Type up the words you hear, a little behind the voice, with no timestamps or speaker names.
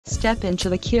Step into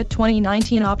the Kia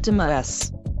 2019 Optima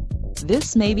S.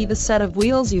 This may be the set of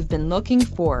wheels you've been looking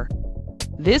for.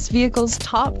 This vehicle's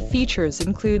top features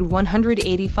include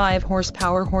 185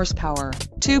 horsepower,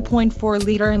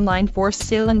 2.4-liter inline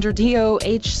 4-cylinder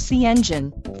DOHC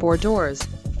engine, 4 doors,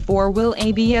 4-wheel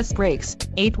ABS brakes,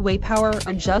 8-way power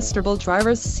adjustable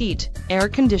driver's seat, air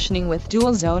conditioning with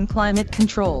dual-zone climate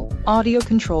control, audio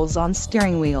controls on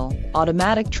steering wheel,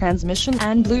 automatic transmission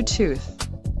and Bluetooth.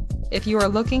 If you are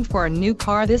looking for a new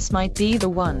car, this might be the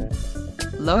one.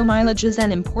 Low mileage is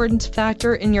an important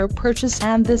factor in your purchase,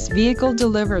 and this vehicle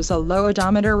delivers a low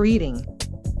odometer reading.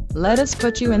 Let us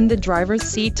put you in the driver's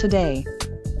seat today.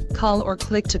 Call or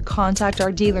click to contact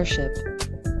our dealership.